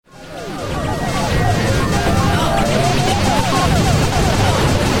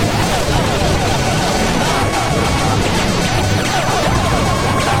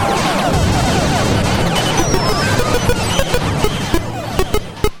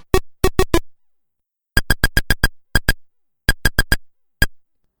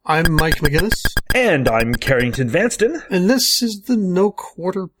I'm Mike McGinnis. And I'm Carrington Vanston. And this is the No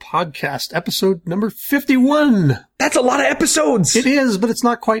Quarter Podcast, episode number 51. That's a lot of episodes! It is, but it's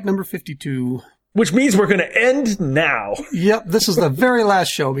not quite number 52. Which means we're going to end now. Yep, this is the very last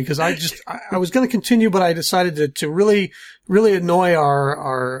show because I was going to continue, but I decided to really annoy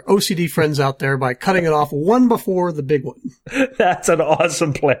our OCD friends out there by cutting it off one before the big one. That's an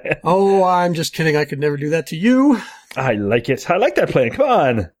awesome plan. Oh, I'm just kidding. I could never do that to you. I like it. I like that plan. Come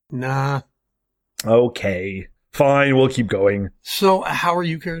on. Nah. Okay. Fine, we'll keep going. So, how are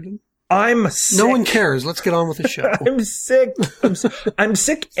you, Carrington? I'm sick. No one cares. Let's get on with the show. I'm sick. I'm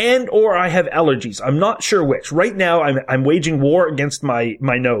sick and or I have allergies. I'm not sure which. Right now, I'm waging war against my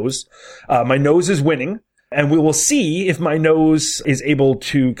nose. My nose is winning. And we will see if my nose is able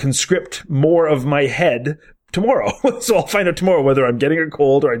to conscript more of my head tomorrow. So I'll find out tomorrow whether I'm getting a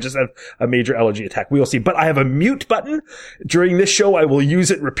cold or I just have a major allergy attack. We will see. But I have a mute button. During this show, I will use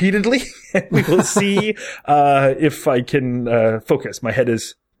it repeatedly. And we will see if I can focus. My head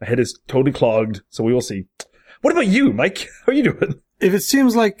is totally clogged, so we will see. What about you, Mike? How are you doing? If it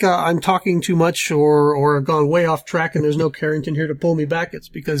seems like I'm talking too much or have gone way off track and there's no Carrington here to pull me back, it's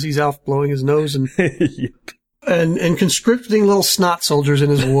because he's out blowing his nose and Yep. and conscripting little snot soldiers in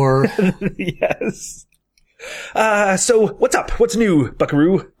his war. Yes. So what's up? What's new,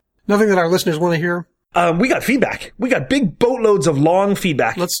 Buckaroo? Nothing that our listeners want to hear. We got feedback. We got big boatloads of long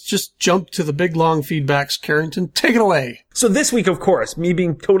feedback. Let's just jump to the big long feedbacks. Carrington, take it away. So this week, of course, me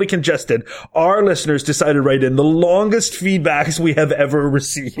being totally congested, our listeners decided to write in the longest feedbacks we have ever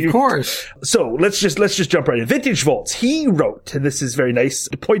received. Of course. So let's just jump right in. Vintage Volts, he wrote, and this is very nice,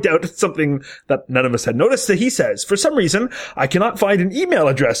 to point out something that none of us had noticed, that he says, for some reason, I cannot find an email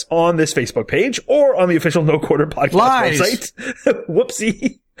address on this Facebook page or on the official No Quarter Podcast Lies. website.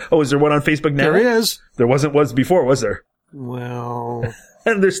 Whoopsie. Oh, is there one on Facebook now? There is. There was before, was there? Well,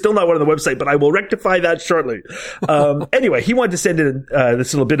 And there's still not one on the website, but I will rectify that shortly. Anyway, he wanted to send in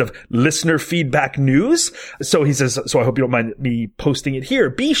this little bit of listener feedback news. So he says, so I hope you don't mind me posting it here.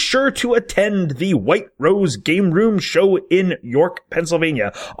 Be sure to attend the White Rose Game Room show in York,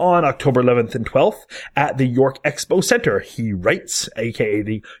 Pennsylvania on October 11th and 12th at the York Expo Center. He writes, aka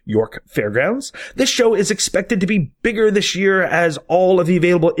the York Fairgrounds. This show is expected to be bigger this year as all of the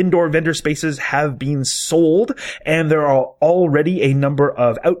available indoor vendor spaces have been sold, and there are already a number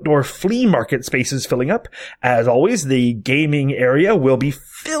of outdoor flea market spaces filling up. As always, the gaming area will be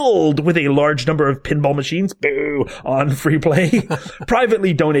filled with a large number of pinball machines, boo, on free play,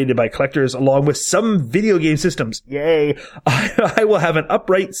 privately donated by collectors, along with some video game systems. Yay. I will have an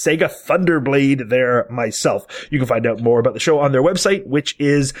upright Sega Thunderblade there myself. You can find out more about the show on their website, which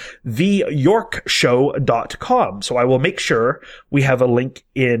is theyorkshow.com. So I will make sure we have a link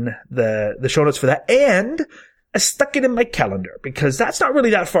in the show notes for that. And I stuck it in my calendar because that's not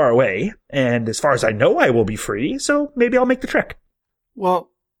really that far away. And as far as I know, I will be free. So maybe I'll make the trek. well,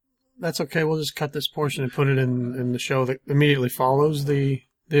 that's okay. We'll just cut this portion and put it in the show that immediately follows the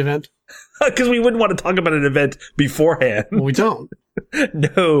event. Because we wouldn't want to talk about an event beforehand. Well, we don't.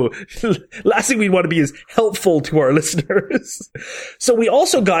 No. Last thing we'd want to be is helpful to our listeners. So we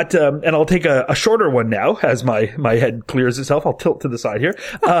also got, and I'll take a shorter one now as my head clears itself. I'll tilt to the side here.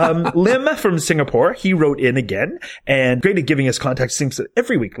 Lim from Singapore, he wrote in again, and great at giving us contact things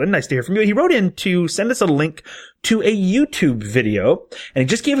every week. Lynn, nice to hear from you. He wrote in to send us a link to a YouTube video, and he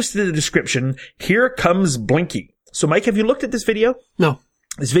just gave us the description, "Here comes Blinky." So Mike, have you looked at this video? No.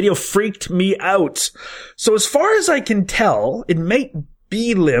 This video freaked me out. So as far as I can tell, it might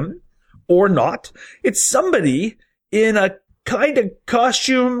be Lim or not. It's somebody in a kind of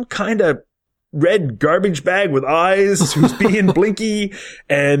costume, kind of red garbage bag with eyes who's being Blinky,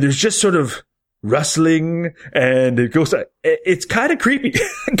 and there's just sort of rustling, and it goes, it's kind of creepy.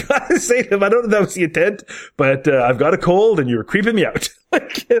 I gotta say, Lim, I don't know if that was the intent, but I've got a cold and you're creeping me out.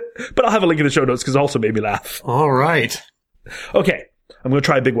 But I'll have a link in the show notes because it also made me laugh. All right. Okay. I'm going to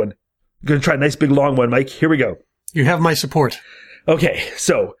try a big one. I'm going to try a nice big long one, Mike. Here we go. You have my support. Okay.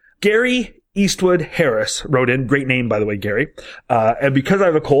 So Gary Eastwood Harris wrote in. Great name, by the way, Gary. And because I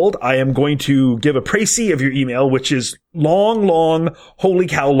have a cold, I am going to give a précis of your email, which is long, holy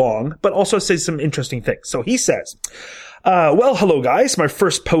cow long, but also says some interesting things. So he says, well, hello guys. My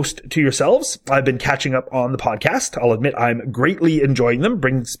first post to yourselves. I've been catching up on the podcast. I'll admit I'm greatly enjoying them.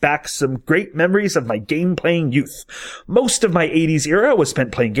 Brings back some great memories of my game playing youth. Most of my 80s era was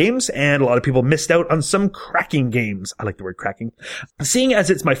spent playing games, and a lot of people missed out on some cracking games. I like the word cracking. Seeing as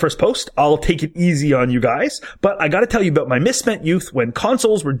it's my first post, I'll take it easy on you guys, but I gotta tell you about my misspent youth when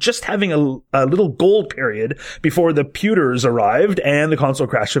consoles were just having a little gold period before the pewters arrived and the console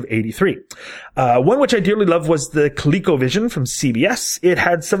crash of 83. One which I dearly loved was the Coleco ColecoVision from CBS. It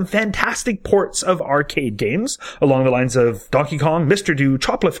had some fantastic ports of arcade games along the lines of Donkey Kong, Mr. Do,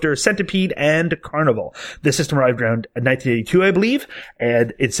 Choplifter, Centipede, and Carnival. The system arrived around 1982, I believe,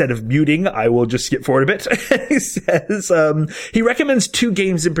 and instead of muting, I will just skip forward a bit. He says, he recommends 2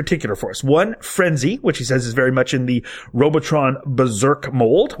 games in particular for us. One, Frenzy, which he says is very much in the Robotron Berserk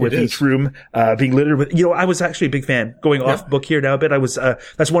mold, with each room being littered with, I was actually a big fan, going off book here now a bit.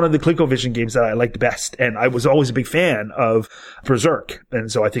 That's one of the ColecoVision games that I liked best, and I was always a big fan of Berserk,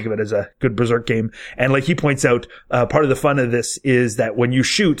 and so I think of it as a good Berserk game. And like he points out, part of the fun of this is that when you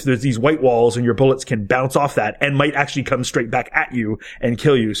shoot, there's these white walls and your bullets can bounce off that and might actually come straight back at you and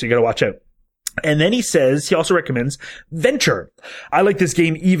kill you, so you gotta watch out. And then he says, he also recommends Venture. I like this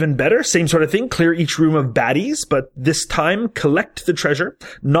game even better. Same sort of thing. Clear each room of baddies, but this time collect the treasure.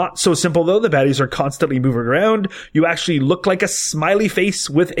 Not so simple though. The baddies are constantly moving around. You actually look like a smiley face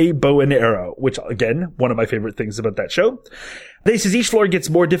with a bow and arrow, which again, one of my favorite things about that show. He says each floor gets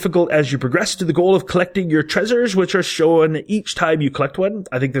more difficult as you progress to the goal of collecting your treasures, which are shown each time you collect one.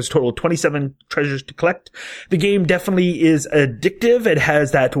 I think there's a total of 27 treasures to collect. The game definitely is addictive. It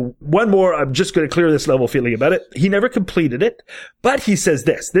has that one more, I'm just going to clear this level feeling about it. He never completed it, but he says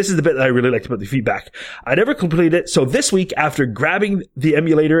this is the bit that I really liked about the feedback. I never completed it, so this week, after grabbing the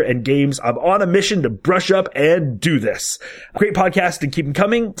emulator and games, I'm on a mission to brush up and do this. Great podcast and keep them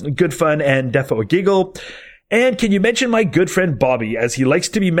coming. Good fun and defo a giggle. And can you mention my good friend Bobby, as he likes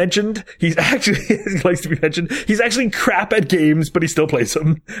to be mentioned? He's actually crap at games, but he still plays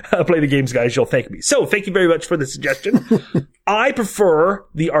them. Play the games, guys. You'll thank me. So thank you very much for the suggestion. I prefer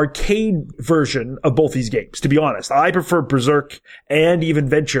the arcade version of both these games, to be honest. I prefer Berserk and even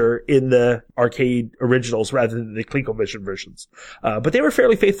Venture in the arcade originals rather than the ColecoVision versions. But they were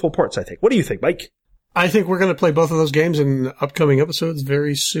fairly faithful ports, I think. What do you think, Mike? I think we're going to play both of those games in upcoming episodes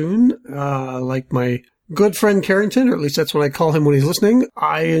very soon. Like my good friend Carrington, or at least that's what I call him when he's listening.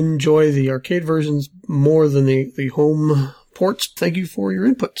 I enjoy the arcade versions more than the home ports. Thank you for your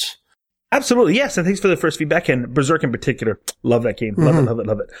inputs. Absolutely, yes, and thanks for the first feedback, and Berserk in particular. Love that game.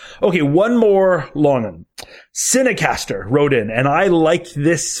 Love it. Okay, one more long one. Cinecaster wrote in, and I liked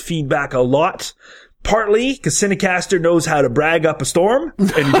this feedback a lot. Partly because Cinecaster knows how to brag up a storm,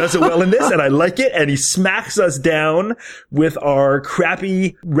 and he does it well in this, and I like it, and he smacks us down with our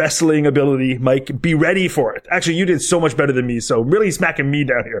crappy wrestling ability. Mike, be ready for it. Actually, you did so much better than me, so really smacking me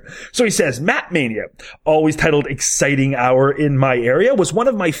down here. So he says, Mat Mania, always titled Exciting Hour in my area, was one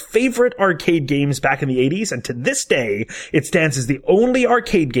of my favorite arcade games back in the 80s, and to this day, it stands as the only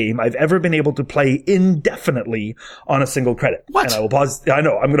arcade game I've ever been able to play indefinitely on a single credit. What? And I will pause. I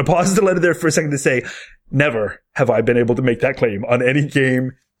know. I'm going to pause the letter there for a second to say, never have I been able to make that claim on any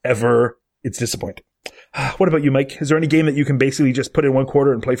game ever. It's disappointing. What about you, Mike? Is there any game that you can basically just put in one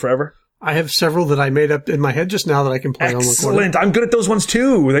quarter and play forever? I have several that I made up in my head just now that I can play on one quarter. Excellent. I'm good at those ones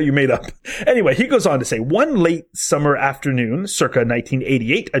too that you made up. Anyway, he goes on to say, one late summer afternoon, circa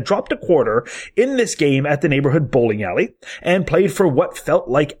 1988, I dropped a quarter in this game at the neighborhood bowling alley and played for what felt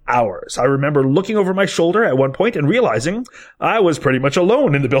like hours. I remember looking over my shoulder at one point and realizing I was pretty much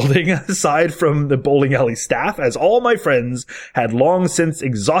alone in the building aside from the bowling alley staff, as all my friends had long since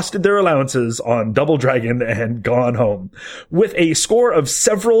exhausted their allowances on Double Dragon and gone home. With a score of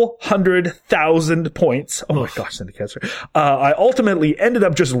several 100,000 points. Oh my gosh, Cinecaster. I ultimately ended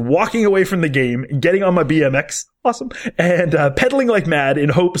up just walking away from the game, getting on my BMX. Awesome. And pedaling like mad in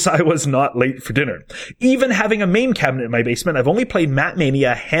hopes I was not late for dinner. Even having a main cabinet in my basement, I've only played Mat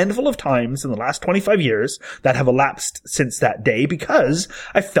Mania a handful of times in the last 25 years that have elapsed since that day because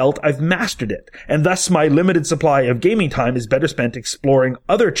I felt I've mastered it. And thus my limited supply of gaming time is better spent exploring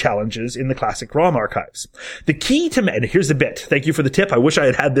other challenges in the classic ROM archives. The key to, and here's the bit. Thank you for the tip. I wish I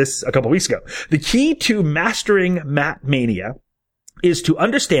had had this a couple weeks ago. The key to mastering Mat Mania is to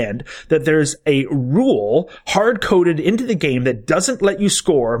understand that there's a rule hard-coded into the game that doesn't let you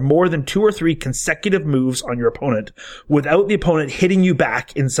score more than 2 or 3 consecutive moves on your opponent without the opponent hitting you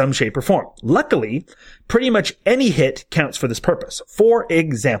back in some shape or form. Luckily, pretty much any hit counts for this purpose. For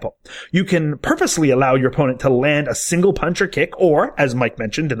example, you can purposely allow your opponent to land a single punch or kick, or, as Mike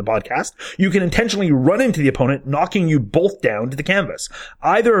mentioned in the podcast, you can intentionally run into the opponent, knocking you both down to the canvas.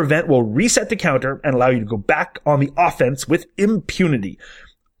 Either event will reset the counter and allow you to go back on the offense with impunity.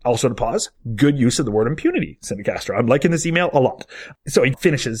 Also to pause, good use of the word impunity, Cinecaster. I'm liking this email a lot. So he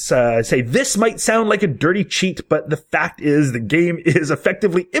finishes, say, this might sound like a dirty cheat, but the fact is the game is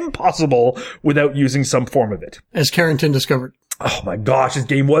effectively impossible without using some form of it. As Carrington discovered. Oh my gosh, this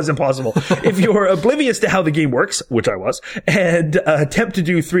game was impossible. If you're oblivious to how the game works, which I was, and attempt to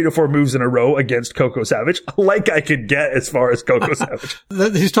do 3 to 4 moves in a row against Coco Savage, like I could get as far as Coco Savage.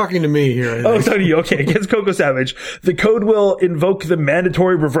 He's talking to me here. I think. Oh, talking to you. Okay, against Coco Savage, the code will invoke the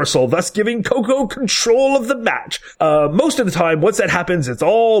mandatory reversal, thus giving Coco control of the match. Most of the time, once that happens, it's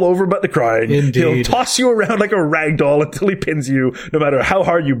all over but the crying. Indeed. He'll toss you around like a rag doll until he pins you, no matter how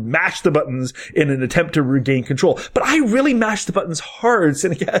hard you mash the buttons in an attempt to regain control. But I really mashed the buttons hard,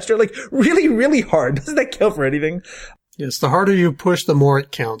 Cinecaster, like really, really hard. Doesn't that count for anything? Yes, the harder you push, the more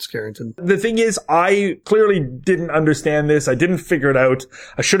it counts, Carrington. The thing is, I clearly didn't understand this. I didn't figure it out.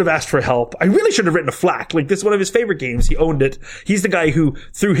 I should have asked for help. I really should have written a flack. Like, this is one of his favorite games. He owned it. He's the guy who,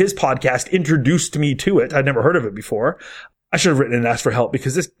 through his podcast, introduced me to it. I'd never heard of it before. I should have written and asked for help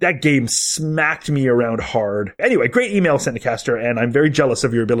because that game smacked me around hard. Anyway, great email, Cinecaster, and I'm very jealous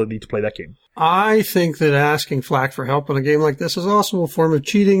of your ability to play that game. I think that asking Flack for help in a game like this is also a form of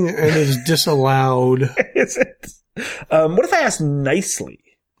cheating and is disallowed. Is it? What if I ask nicely?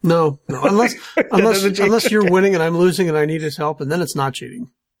 No, unless you're winning and I'm losing and I need his help, and then it's not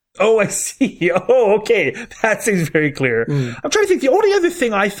cheating. Oh, I see. Oh, okay. That seems very clear. I'm trying to think. The only other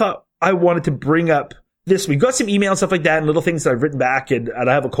thing I thought I wanted to bring up this week, got some email and stuff like that and little things that I've written back, and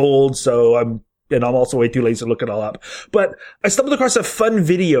I have a cold, so I'm also way too lazy to look it all up. But I stumbled across a fun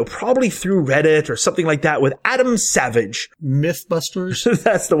video, probably through Reddit or something like that, with Adam Savage. Mythbusters?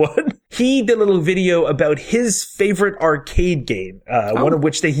 That's the one. He did a little video about his favorite arcade game, one of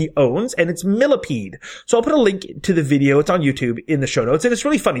which that he owns, and it's Millipede. So I'll put a link to the video. It's on YouTube in the show notes, and it's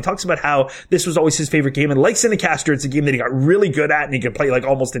really fun. He talks about how this was always his favorite game, and like Cinecaster, it's a game that he got really good at, and he can play like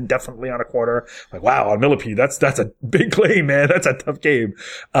almost indefinitely on a quarter. Like, wow, on Millipede, that's a big claim, man. That's a tough game.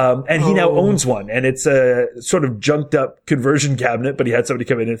 And he now owns one, and it's a sort of junked up conversion cabinet, but he had somebody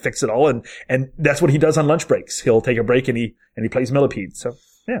come in and fix it all, and that's what he does on lunch breaks. He'll take a break and he plays Millipede. So,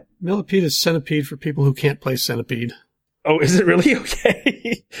 yeah. Millipede is Centipede for people who can't play Centipede. Oh, is it really?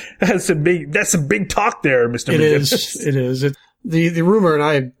 Okay. That's some big talk there, Mr. McGinnis. It is. The rumor, and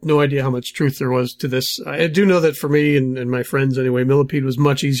I have no idea how much truth there was to this. I do know that for me and my friends anyway, Millipede was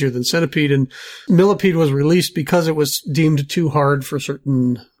much easier than Centipede, and Millipede was released because it was deemed too hard for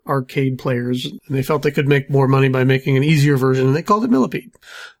certain arcade players, and they felt they could make more money by making an easier version, and they called it Millipede.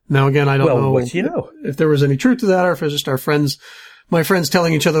 Now again, I don't know if there was any truth to that, or if it was just my friends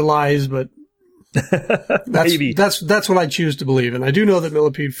telling each other lies, but that's what I choose to believe. And I do know that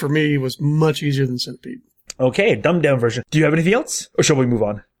Millipede for me was much easier than Centipede. Okay, dumbed down version. Do you have anything else, or shall we move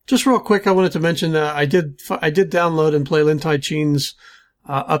on? Just real quick, I wanted to mention I did download and play Lin Tai Chin's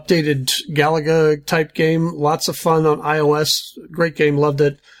updated Galaga type game. Lots of fun on iOS. Great game, loved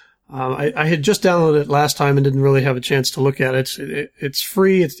it. I had just downloaded it last time and didn't really have a chance to look at it. It's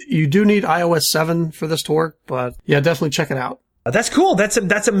free. You do need iOS 7 for this to work, but yeah, definitely check it out. That's cool. That's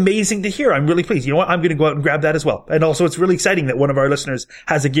amazing to hear. I'm really pleased. You know what? I'm going to go out and grab that as well. And also, it's really exciting that one of our listeners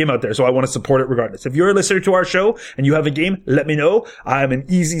has a game out there, so I want to support it regardless. If you're a listener to our show and you have a game, let me know. I'm an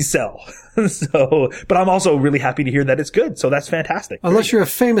easy sell. But I'm also really happy to hear that it's good. So that's fantastic. Unless you're a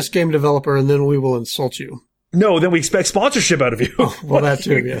famous game developer, and then we will insult you. No, then we expect sponsorship out of you. Oh, well, that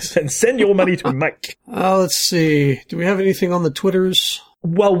too, yes. And send your money to Mike. Let's see. Do we have anything on the Twitters?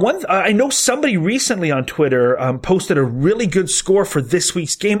 Well, I know somebody recently on Twitter posted a really good score for this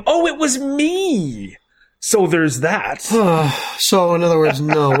week's game. Oh, it was me! So there's that. So, in other words,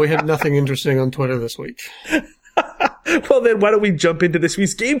 no, we had nothing interesting on Twitter this week. Well, then why don't we jump into this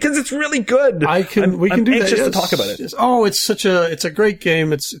week's game? Because it's really good. We can do that. I'm anxious to talk about it. Yes. Oh, it's a great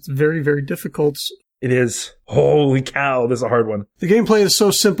game. It's very, very difficult. It is. Holy cow, this is a hard one. The gameplay is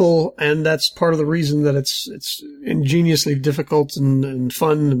so simple, and that's part of the reason that it's ingeniously difficult and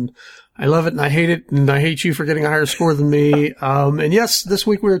fun, and I love it and I hate it, and I hate you for getting a higher score than me. And yes, this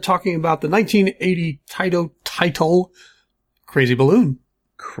week we were talking about the 1980 title, Crazy Balloon.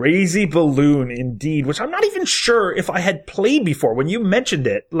 Crazy Balloon, indeed, which I'm not even sure if I had played before. When you mentioned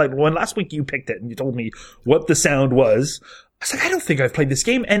it, like when last week you picked it and you told me what the sound was, I was like, I don't think I've played this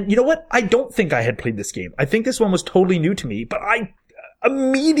game. And you know what? I don't think I had played this game. I think this one was totally new to me, but I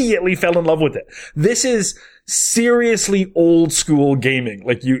immediately fell in love with it. This is seriously old school gaming.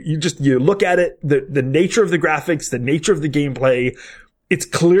 Like you look at it, the nature of the graphics, the nature of the gameplay. It's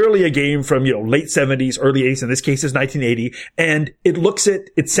clearly a game from, late 70s, early 80s. In this case, it's 1980. And it looks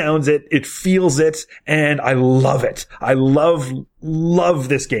it, it sounds it, it feels it, and I love it. I love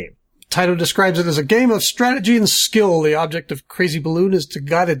this game. Taito describes it as a game of strategy and skill. The object of Crazy Balloon is to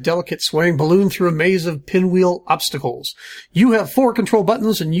guide a delicate swaying balloon through a maze of pinwheel obstacles. You have 4 control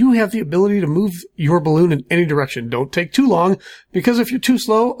buttons, and you have the ability to move your balloon in any direction. Don't take too long, because if you're too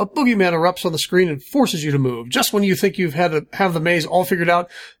slow, a boogeyman erupts on the screen and forces you to move. Just when you think you've have the maze all figured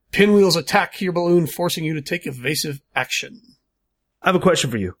out, pinwheels attack your balloon, forcing you to take evasive action. I have a question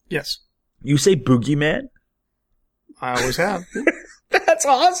for you. Yes. You say boogeyman? I always have. That's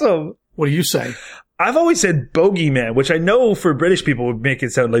awesome. What do you say? I've always said bogeyman, which I know for British people would make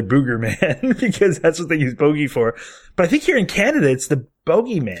it sound like boogerman because that's what they use bogey for. But I think here in Canada, it's the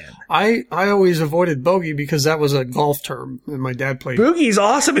bogeyman. I always avoided bogey because that was a golf term, and my dad played. Boogie's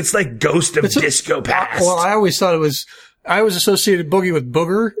awesome. It's like Ghost of Disco Past. Well, I always thought I always associated boogie with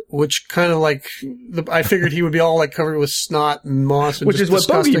booger, which kind of like, I figured he would be all like covered with snot and moss and which is what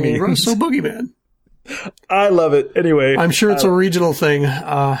bogey means. So boogeyman. I love it. Anyway. I'm sure it's a regional thing.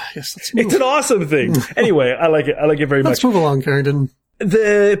 Yes, let's move. It's an awesome thing. Anyway, I like it. I like it very much. Let's move along, Carrington.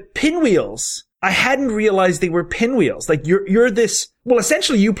 The pinwheels. I hadn't realized they were pinwheels. Like you're this, well,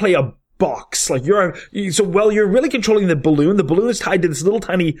 essentially you play a box. Like you're really controlling the balloon. The balloon is tied to this little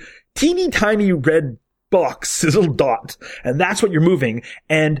teeny tiny red box, this little dot, and that's what you're moving.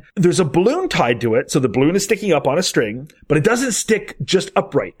 And there's a balloon tied to it, so the balloon is sticking up on a string, but it doesn't stick just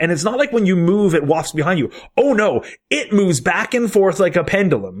upright. And it's not like when you move, it wafts behind you. Oh no, it moves back and forth like a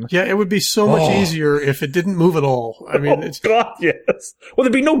pendulum. Yeah, it would be so much easier if it didn't move at all. I mean, it's God, yes. Well,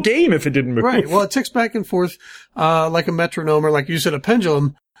 there'd be no game if it didn't move. Right. Well, it ticks back and forth like a metronome, or like you said, a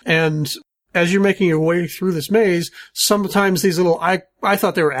pendulum. And as you're making your way through this maze, sometimes these little, I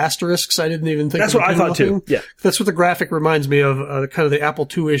thought they were asterisks. I didn't even think that's what I thought too. Yeah. That's what the graphic reminds me of, kind of the Apple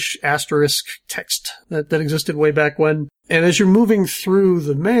II-ish asterisk text that existed way back when. And as you're moving through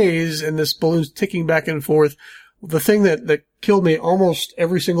the maze and this balloon's ticking back and forth, the thing that killed me almost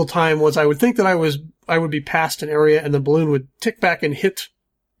every single time was I would think that I would be past an area and the balloon would tick back and hit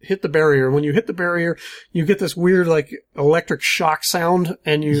the barrier. When you hit the barrier, you get this weird, like, electric shock sound,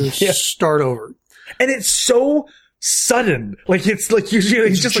 and you start over. And it's so sudden. Like, it's like, usually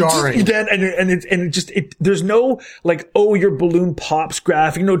it's just jarring. Like, there's no, like, oh, your balloon pops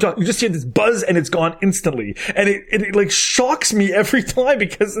graphic. No, you just hear this buzz and it's gone instantly. And it like shocks me every time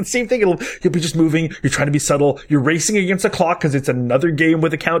because the same thing, you'll be just moving, you're trying to be subtle, you're racing against the clock because it's another game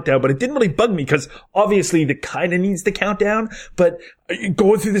with a countdown, but it didn't really bug me because obviously it kind of needs the countdown, but you're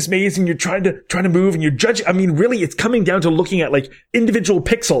going through this maze and you're trying to move and you're judging. I mean, really, it's coming down to looking at like individual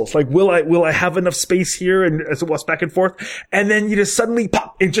pixels. Like, will I have enough space here? And as it walks back and forth, and then you just suddenly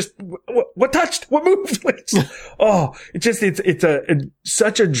pop. It just what touched? What moved? Like, it's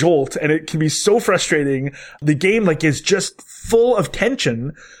such a jolt, and it can be so frustrating. The game like is just full of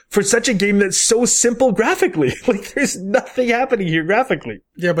tension for such a game that's so simple graphically. Like, there's nothing happening here graphically.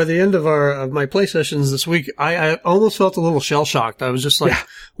 Yeah, by the end of my play sessions this week, I almost felt a little shell shocked. I was just like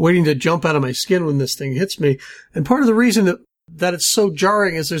waiting to jump out of my skin when this thing hits me. And part of the reason that it's so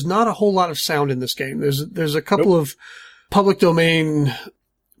jarring is there's not a whole lot of sound in this game. There's a couple of public domain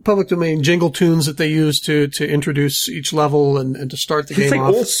jingle tunes that they use to introduce each level and to start the game off. It's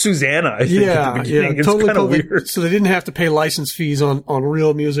like old Susanna, I think, at the beginning. It's totally, kind of weird. So they didn't have to pay license fees on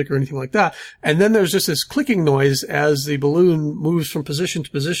real music or anything like that. And then there's just this clicking noise as the balloon moves from position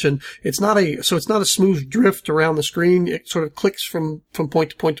to position. It's not a smooth drift around the screen. It sort of clicks from point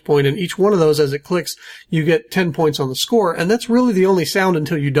to point to point. And each one of those, as it clicks, you get 10 points on the score. And that's really the only sound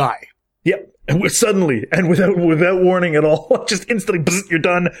until you die. Yep. And suddenly, and without warning at all, just instantly, you're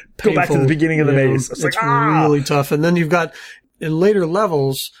done. Go back to the beginning of the maze. It's really tough. And then you've got, in later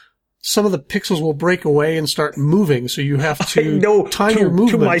levels, some of the pixels will break away and start moving. So you have to time your movement.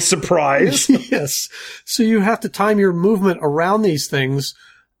 To my surprise. Yes. So you have to time your movement around these things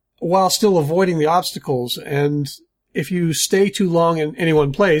while still avoiding the obstacles. And if you stay too long in any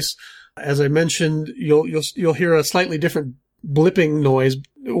one place, as I mentioned, you'll hear a slightly different blipping noise,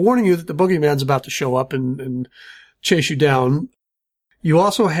 warning you that the boogeyman's about to show up and chase you down. You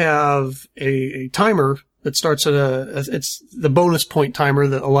also have a timer that starts at it's the bonus point timer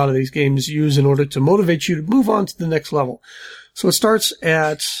that a lot of these games use in order to motivate you to move on to the next level. So it starts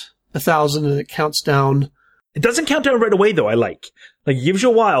at 1,000 and it counts down. It doesn't count down right away though, it gives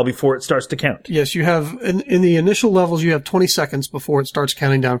you a while before it starts to count. Yes, you have, in the initial levels, you have 20 seconds before it starts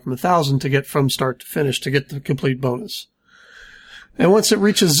counting down from 1,000 to get from start to finish to get the complete bonus. And once it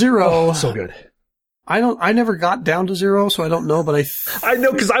reaches 0, so good. I never got down to 0, so I don't know, but I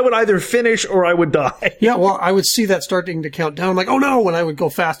know, because I would either finish or I would die. Yeah, well, I would see that starting to count down. I'm like, oh no, and I would go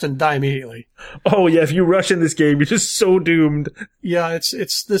fast and die immediately. Oh yeah, if you rush in this game, you're just so doomed. Yeah,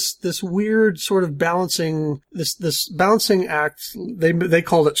 it's this weird sort of balancing, this balancing act. They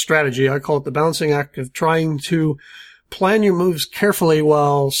called it strategy. I call it the balancing act of trying to plan your moves carefully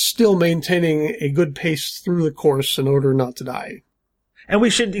while still maintaining a good pace through the course in order not to die. And we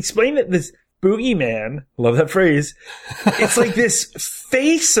should explain that this boogeyman, love that phrase, it's like this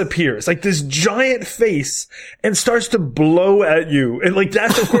face appears, like this giant face, and starts to blow at you. And like,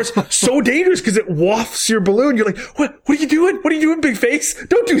 that's of course so dangerous because it wafts your balloon. You're like, what are you doing? What are you doing, big face?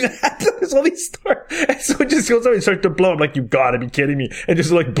 Don't do that. There's all these stars. And so it just goes out and starts to blow. I'm like, you gotta be kidding me. And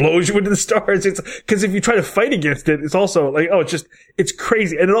just like blows you into the stars. It's because if you try to fight against it, it's also like, it's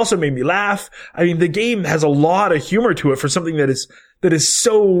crazy. And it also made me laugh. I mean, the game has a lot of humor to it for something that is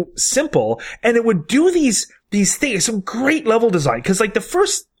so simple, and it would do these things, some great level design, because like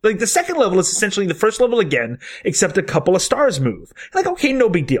the second level is essentially the first level again, except a couple of stars move. Like, okay, no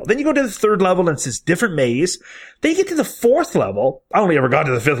big deal. Then you go to the third level and it's this different maze. Then you get to the fourth level. I only ever got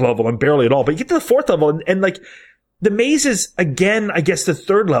to the fifth level and barely at all, but you get to the fourth level and like, the maze is again, I guess, the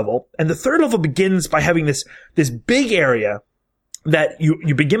third level, and the third level begins by having this big area that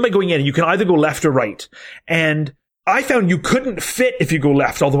you begin by going in, and you can either go left or right. And I found you couldn't fit if you go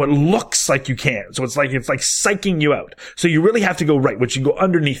left, although it looks like you can. So it's like psyching you out. So you really have to go right, which you go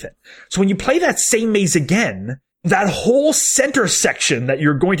underneath it. So when you play that same maze again, that whole center section that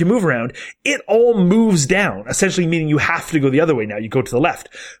you're going to move around, it all moves down, essentially meaning you have to go the other way now. You go to the left.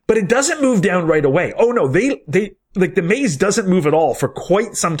 But it doesn't move down right away. Oh no, they like the maze doesn't move at all for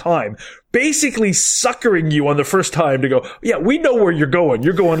quite some time, basically suckering you on the first time to go, yeah, we know where you're going.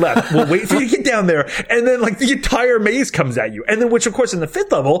 You're going left. We'll wait for you to get down there. And then like the entire maze comes at you. And then, which of course in the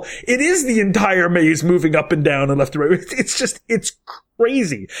fifth level, it is the entire maze moving up and down and left and right. It's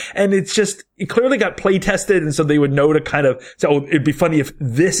crazy. And it clearly got play tested. And so they would know to kind of say, oh, it'd be funny if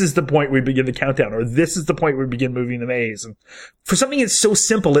this is the point we begin the countdown, or this is the point we begin moving the maze. And for something that's so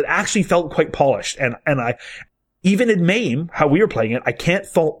simple, it actually felt quite polished. And even in MAME, how we were playing it, I can't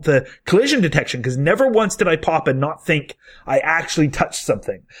fault the collision detection, because never once did I pop and not think I actually touched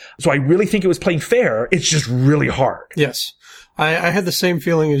something. So I really think it was playing fair. It's just really hard. Yes. I had the same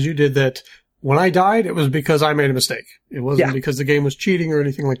feeling as you did, that when I died, it was because I made a mistake. It wasn't because the game was cheating or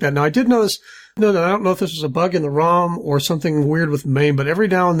anything like that. Now, I did notice, I don't know if this was a bug in the ROM or something weird with MAME, but every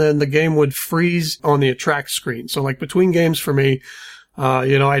now and then the game would freeze on the attract screen. So like between games for me,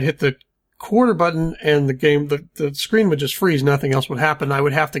 I'd hit the quarter button and the screen would just freeze. Nothing else would happen. I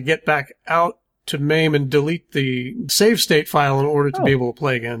would have to get back out to MAME and delete the save state file in order to be able to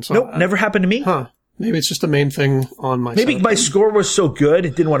play again. So, nope, never happened to me. Huh. Maybe it's just a main thing on my Maybe my score was so good,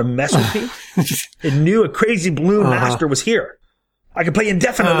 it didn't want to mess with me. It knew a crazy balloon master was here. I could play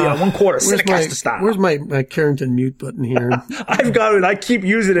indefinitely on 1/4, Cinecasta style. Where's my Carrington mute button here? I've got it. I keep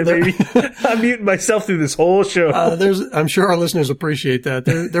using it, baby. I'm muting myself through this whole show. I'm sure our listeners appreciate that.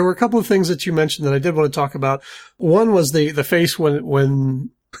 There were a couple of things that you mentioned that I did want to talk about. One was the face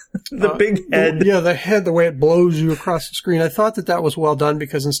when the big head. The head, the way it blows you across the screen. I thought that was well done,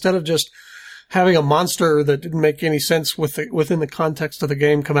 because instead of just having a monster that didn't make any sense within the context of the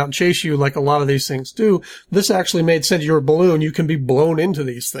game come out and chase you like a lot of these things do, this actually made sense. You're a balloon. You can be blown into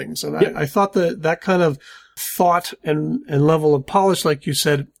these things. And I thought that kind of thought and level of polish, like you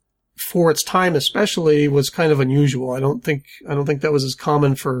said, for its time especially, was kind of unusual. I don't think that was as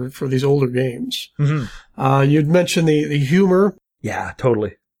common for these older games. Mm-hmm. You'd mentioned the humor. Yeah,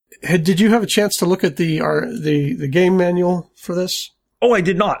 totally. Did you have a chance to look at the game manual for this? Oh, I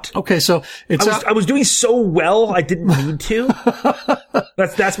did not. Okay, so I was doing so well, I didn't need to.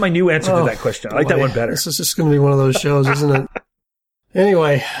 That's my new answer to that question. I like that one better. This is just going to be one of those shows, isn't it?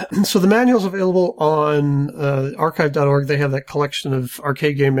 Anyway, so the manual's available on archive.org. They have that collection of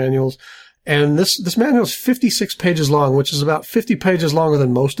arcade game manuals. And this manual is 56 pages long, which is about 50 pages longer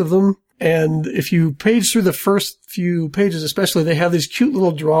than most of them. And if you page through the first few pages especially, they have these cute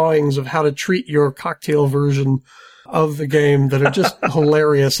little drawings of how to treat your cocktail version of the game that are just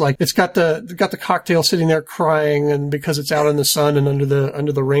hilarious. Like it's got the cocktail sitting there crying, and because it's out in the sun and under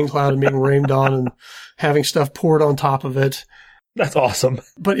the rain cloud and being rained on and having stuff poured on top of it. That's awesome.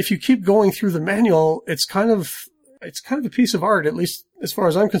 But if you keep going through the manual, it's kind of a piece of art, at least as far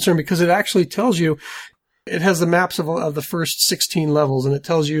as I'm concerned, because it actually tells you. It has the maps of the first 16 levels, and it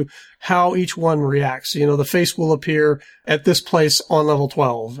tells you how each one reacts. The face will appear at this place on level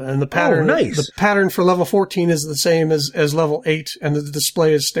 12, and the pattern, the pattern for level 14 is the same as level 8, and the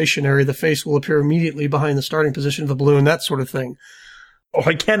display is stationary. The face will appear immediately behind the starting position of the balloon, that sort of thing. Oh,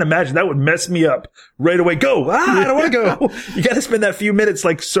 I can't imagine. That would mess me up right away. Go! I don't want to go. You got to spend that few minutes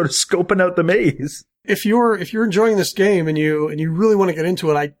like sort of scoping out the maze. If you're enjoying this game and you really want to get into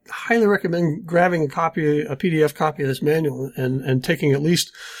it, I highly recommend grabbing a PDF copy of this manual and taking at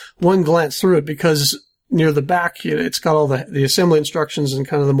least one glance through it, because near the back, it's got all the assembly instructions and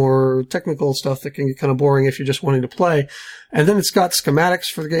kind of the more technical stuff that can get kind of boring if you're just wanting to play. And then it's got schematics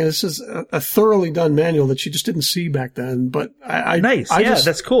for the game. This is a thoroughly done manual that you just didn't see back then. But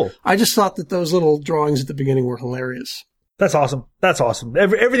that's cool. I just thought that those little drawings at the beginning were hilarious. That's awesome. That's awesome.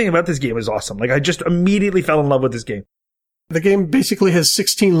 Everything about this game is awesome. Like, I just immediately fell in love with this game. The game basically has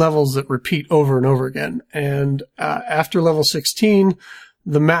 16 levels that repeat over and over again. And after level 16,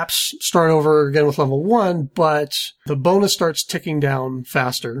 the maps start over again with level 1, but the bonus starts ticking down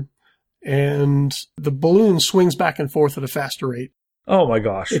faster, and the balloon swings back and forth at a faster rate. Oh my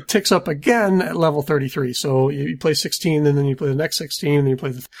gosh. It ticks up again at level 33. So you play 16, and then you play the next 16, and then you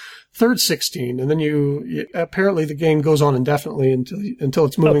play the third 16, and then you apparently the game goes on indefinitely until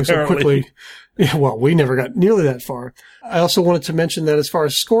it's moving so quickly. Yeah, well, we never got nearly that far. I also wanted to mention that as far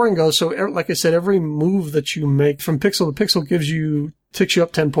as scoring goes, so like I said, every move that you make from pixel to pixel ticks you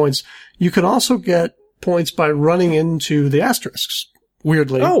up 10 points. You can also get points by running into the asterisks,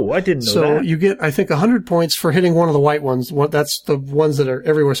 weirdly. Oh, I didn't know that. So you get, I think, 100 points for hitting one of the white ones. That's the ones that are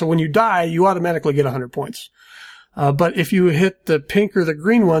everywhere. So when you die, you automatically get 100 points. But if you hit the pink or the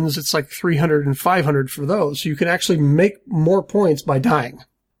green ones, it's like 300 and 500 for those. So you can actually make more points by dying.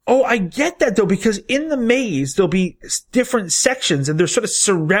 Oh, I get that though, because in the maze, there'll be different sections and they're sort of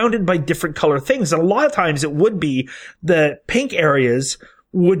surrounded by different color things. And a lot of times it would be the pink areas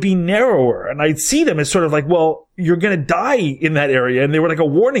would be narrower. And I'd see them as sort of like, well, you're going to die in that area. And they were like a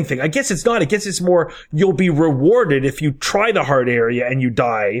warning thing. I guess it's not. I guess it's more, you'll be rewarded if you try the hard area and you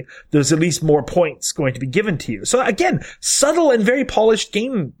die. There's at least more points going to be given to you. So again, subtle and very polished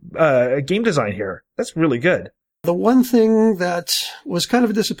game design here. That's really good. The one thing that was kind of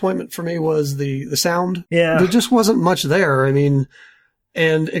a disappointment for me was the sound. Yeah. There just wasn't much there. I mean,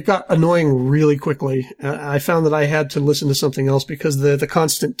 and it got annoying really quickly. I found that I had to listen to something else because the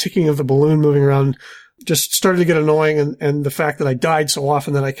constant ticking of the balloon moving around just started to get annoying. And the fact that I died so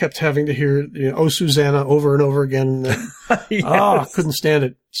often that I kept having to hear, Oh, Susanna over and over again. Yes. I couldn't stand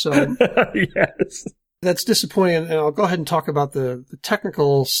it. So yes. That's disappointing, and I'll go ahead and talk about the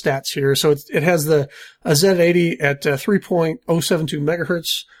technical stats here. So it has a Z80 at 3.072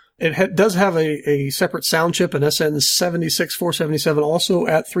 megahertz. It does have a separate sound chip, an SN76477, also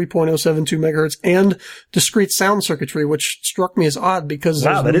at 3.072 megahertz, and discrete sound circuitry, which struck me as odd because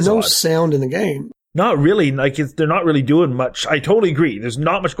there's no sound in the game. Not really. Like, they're not really doing much. I totally agree. There's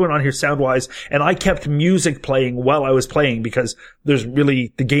not much going on here sound-wise, and I kept music playing while I was playing because the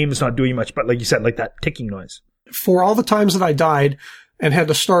game is not doing much, but like you said, like that ticking noise. For all the times that I died and had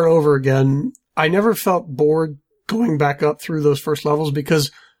to start over again, I never felt bored going back up through those first levels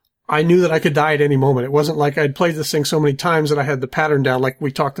because I knew that I could die at any moment. It wasn't like I'd played this thing so many times that I had the pattern down like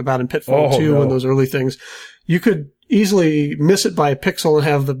we talked about in Pitfall 2 and those early things. You could easily miss it by a pixel and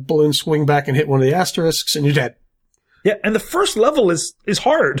have the balloon swing back and hit one of the asterisks and you're dead. Yeah, and the first level is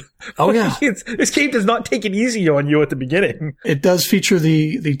hard. Oh yeah. This game does not take it easy on you at the beginning. It does feature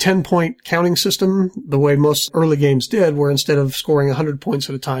the 10-point counting system, the way most early games did, where instead of scoring 100 points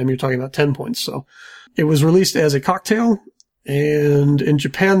at a time, you're talking about 10 points. So it was released as a cocktail. And in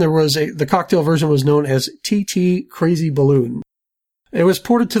Japan, the cocktail version was known as TT Crazy Balloon. It was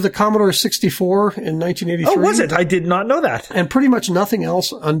ported to the Commodore 64 in 1983. Oh, was it? I did not know that. And pretty much nothing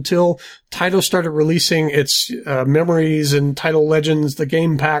else until Taito started releasing its memories and Title Legends, the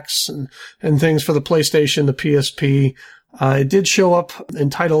game packs and things for the PlayStation, the PSP. It did show up in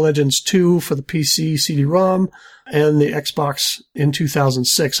Title Legends 2 for the PC CD-ROM and the Xbox in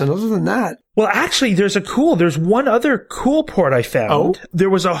 2006. And other than that... Well, actually, there's one other cool port I found. Oh? There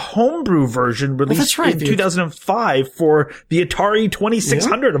was a homebrew version released in 2005 for the Atari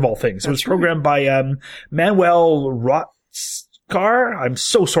 2600 of all things. It was programmed by Manuel Rotzkar. I'm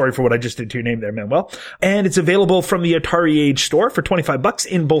so sorry for what I just did to your name there, Manuel. And it's available from the Atari Age store for $25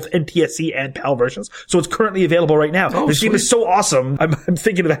 in both NTSC and PAL versions. So it's currently available right now. This game is so awesome. I'm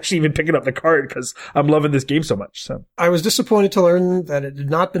thinking of actually even picking up the card because I'm loving this game so much. So I was disappointed to learn that it had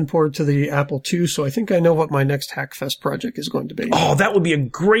not been ported to the Apple II. So I think I know what my next Hackfest project is going to be. Oh, that would be a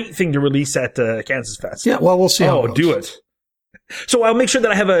great thing to release at Kansas Fest. Yeah, well, we'll see how it goes. Do it. So I'll make sure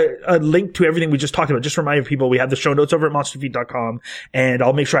that I have a link to everything we just talked about. Just remind people, we have the show notes over at monsterfeed.com, and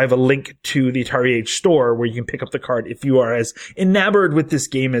I'll make sure I have a link to the Atari Age store where you can pick up the card if you are as enamored with this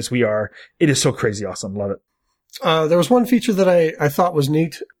game as we are. It is so crazy awesome. Love it. There was one feature that I thought was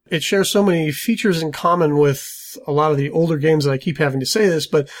neat. it shares so many features in common with a lot of the older games that I keep having to say this,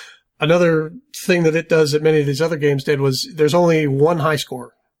 but another thing that it does that many of these other games did was there's only one high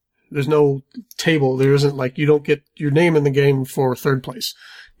score. There's no table. There isn't like you don't get your name in the game for third place.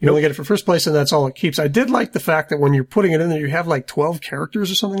 You only get it for first place, and that's all it keeps. I did like the fact that when you're putting it in there, you have like 12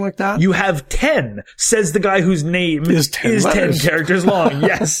 characters or something like that. You have 10, says the guy whose name is 10 characters long.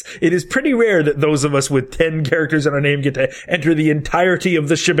 Yes. It is pretty rare that those of us with 10 characters in our name get to enter the entirety of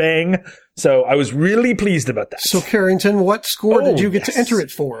the shebang. So I was really pleased about that. So, Carrington, what score did you get to enter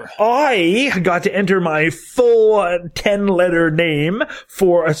it for? I got to enter my full 10-letter name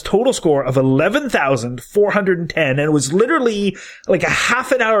for a total score of 11,410. And it was literally like a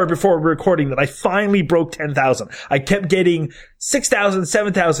half an hour before recording that I finally broke 10,000. I kept getting 6,000,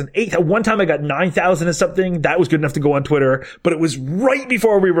 7,000, 8,000. One time I got 9,000 and something. That was good enough to go on Twitter. But it was right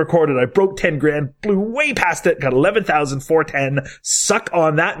before we recorded. I broke 10 grand, blew way past it, got 11,410. Suck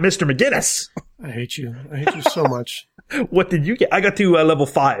on that, Mr. McGinnis. I hate you. I hate you so much. What did you get? I got to level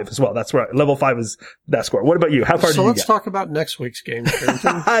 5 as well. That's right. Level 5 is that score. What about you? How far did you get? So let's talk about next week's game,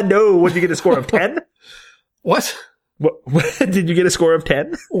 Carrington. No. What did you get a score of 10? What? What? Did you get a score of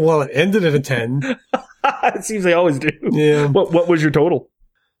 10? Well, it ended at a 10. It seems they always do. Yeah. What was your total?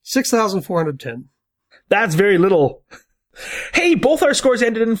 6,410. That's very little. Hey, both our scores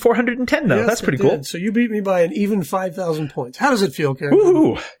ended in 410 though. Yes, that's pretty cool. So you beat me by an even 5,000 points. How does it feel, Karen?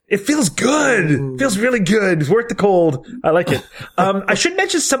 Ooh, it feels good. Feels really good. Worth the cold. I like it. I should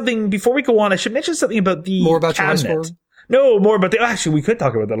mention something before we go on. I should mention something about the more about cabinet. Your high score? No, more about actually, we could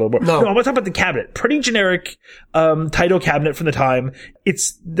talk about that a little more. No, I'm going to talk about the cabinet. Pretty generic, Taito cabinet from the time.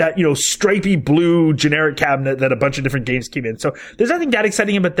 It's that, stripy blue generic cabinet that a bunch of different games came in. So there's nothing that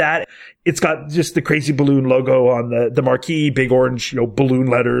exciting about that. It's got just the Crazy Balloon logo on the marquee, big orange, balloon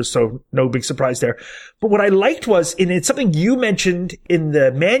letters. So no big surprise there. But what I liked was, and it's something you mentioned in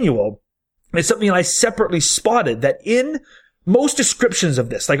the manual, it's something I separately spotted that in most descriptions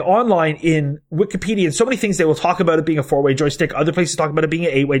of this, like online in Wikipedia and so many things, they will talk about it being a 4-way joystick. Other places talk about it being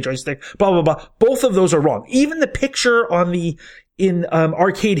an 8-way joystick, blah, blah, blah. Both of those are wrong. Even the picture in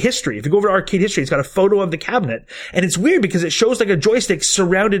Arcade History. If you go over to Arcade History, it's got a photo of the cabinet. And it's weird because it shows like a joystick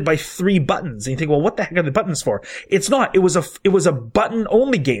surrounded by 3 buttons. And you think, well, what the heck are the buttons for? It's not. It was a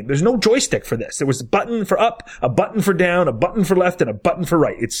button-only game. There's no joystick for this. There was a button for up, a button for down, a button for left, and a button for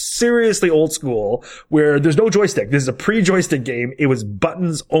right. It's seriously old school where there's no joystick. This is a pre-joystick game. It was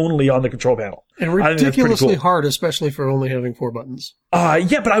buttons only on the control panel. And ridiculously hard, especially for only having 4 buttons.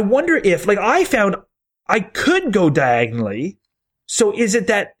 Yeah, but I wonder if, I found I could go diagonally. So is it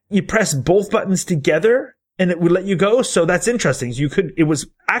that you press both buttons together and it would let you go? So that's interesting. It was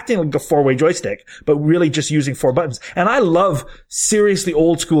acting like a 4-way joystick, but really just using 4 buttons. And I love seriously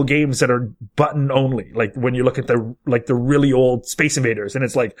old school games that are button only. Like when you look at the really old Space Invaders and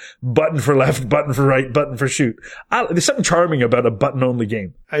it's like button for left, button for right, button for shoot. There's something charming about a button only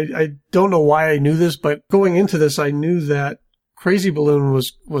game. I don't know why I knew this, but going into this, I knew that Crazy Balloon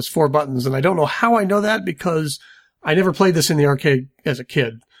was 4 buttons. And I don't know how I know that because I never played this in the arcade as a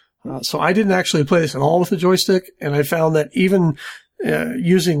kid. So I didn't actually play this at all with the joystick. And I found that even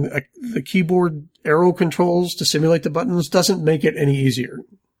using the keyboard arrow controls to simulate the buttons doesn't make it any easier.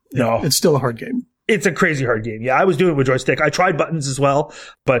 No. It's still a hard game. It's a crazy hard game. Yeah, I was doing it with joystick. I tried buttons as well,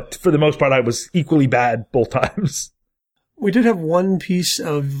 but for the most part, I was equally bad both times. We did have one piece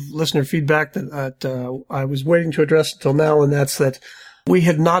of listener feedback that I was waiting to address until now, and that's that we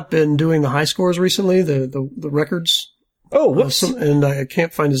had not been doing the high scores recently, the records. Oh, whoops. And I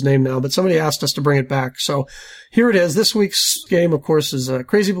can't find his name now, but somebody asked us to bring it back. So here it is. This week's game, of course, is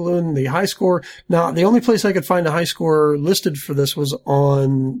Crazy Balloon, the high score. Now, the only place I could find a high score listed for this was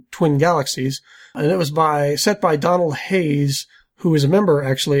on Twin Galaxies, and it was set by Donald Hayes, who is a member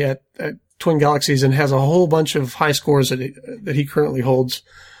actually at Twin Galaxies and has a whole bunch of high scores that he currently holds.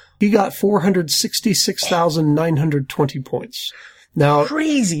 He got 466,920 points. Now,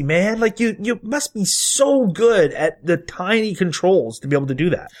 crazy, man. Like you must be so good at the tiny controls to be able to do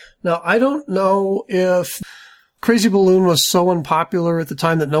that. Now, I don't know if Crazy Balloon was so unpopular at the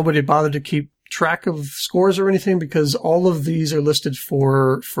time that nobody bothered to keep track of scores or anything, because all of these are listed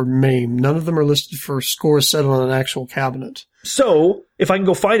for MAME. None of them are listed for scores set on an actual cabinet. So, if I can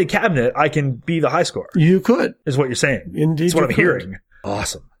go find a cabinet, I can be the high score. You could. Is what you're saying. Indeed. That's what I'm hearing.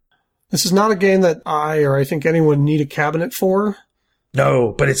 Awesome. This is not a game that I think anyone need a cabinet for.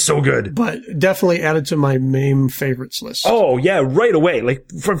 No, but it's so good. But definitely added to my MAME favorites list. Oh, yeah, right away. Like,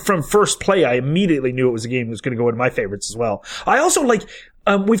 from first play, I immediately knew it was a game that was going to go into my favorites as well. I also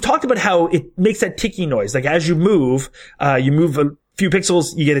we've talked about how it makes that ticking noise. Like, as you move a few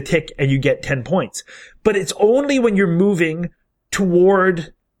pixels, you get a tick and you get 10 points. But it's only when you're moving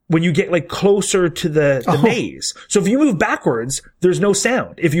toward when you get like closer to the maze. So if you move backwards, there's no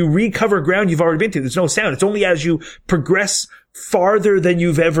sound. If you recover ground you've already been to, there's no sound. It's only as you progress farther than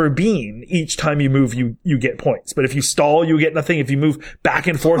you've ever been, each time you move, you get points. But if you stall, you get nothing. If you move back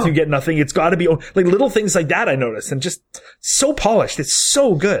and forth, you get nothing. It's got to be like little things like that I noticed, and just so polished. It's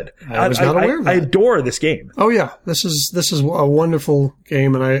so good. I was not aware of that. I adore this game. Oh yeah, this is a wonderful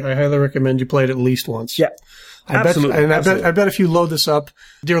game, and I highly recommend you play it at least once. Yeah. Absolutely. I bet if you load this up,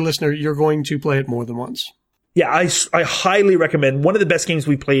 dear listener, you're going to play it more than once. Yeah, I highly recommend. One of the best games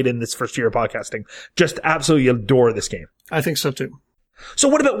we played in this first year of podcasting. Just absolutely adore this game. I think so too. So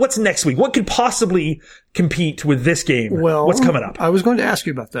what about what's next week? What could possibly compete with this game? Well, what's coming up? I was going to ask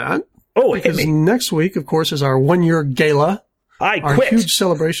you about that. Oh, because next week, of course, is our 1-year gala. Our huge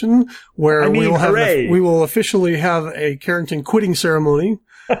celebration where we will officially have a Carrington quitting ceremony.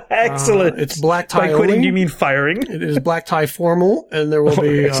 Excellent. It's black tie. By quitting, only. do you mean firing? It is black tie formal, and there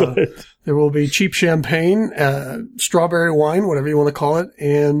will be cheap champagne, strawberry wine, whatever you want to call it,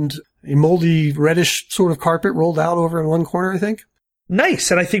 and a moldy reddish sort of carpet rolled out over in one corner, I think.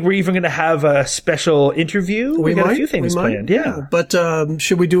 Nice. And I think we're even going to have a special interview. We got a few things planned. Yeah. But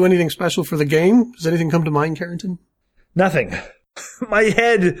should we do anything special for the game? Does anything come to mind, Carrington? Nothing. My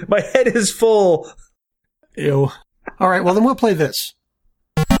head is full. Ew. All right. Well, then we'll play this.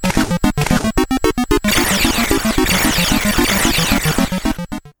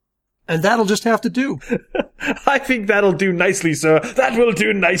 And that'll just have to do. I think that'll do nicely, sir. That will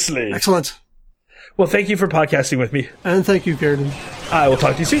do nicely. Excellent. Well, thank you for podcasting with me. And thank you, Carrington. I will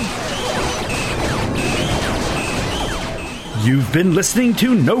talk to you soon. You've been listening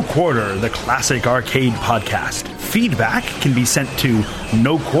to No Quarter, the classic arcade podcast. Feedback can be sent to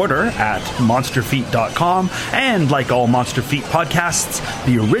noquarter@monsterfeet.com, and like all Monster Feet podcasts,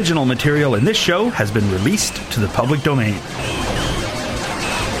 the original material in this show has been released to the public domain.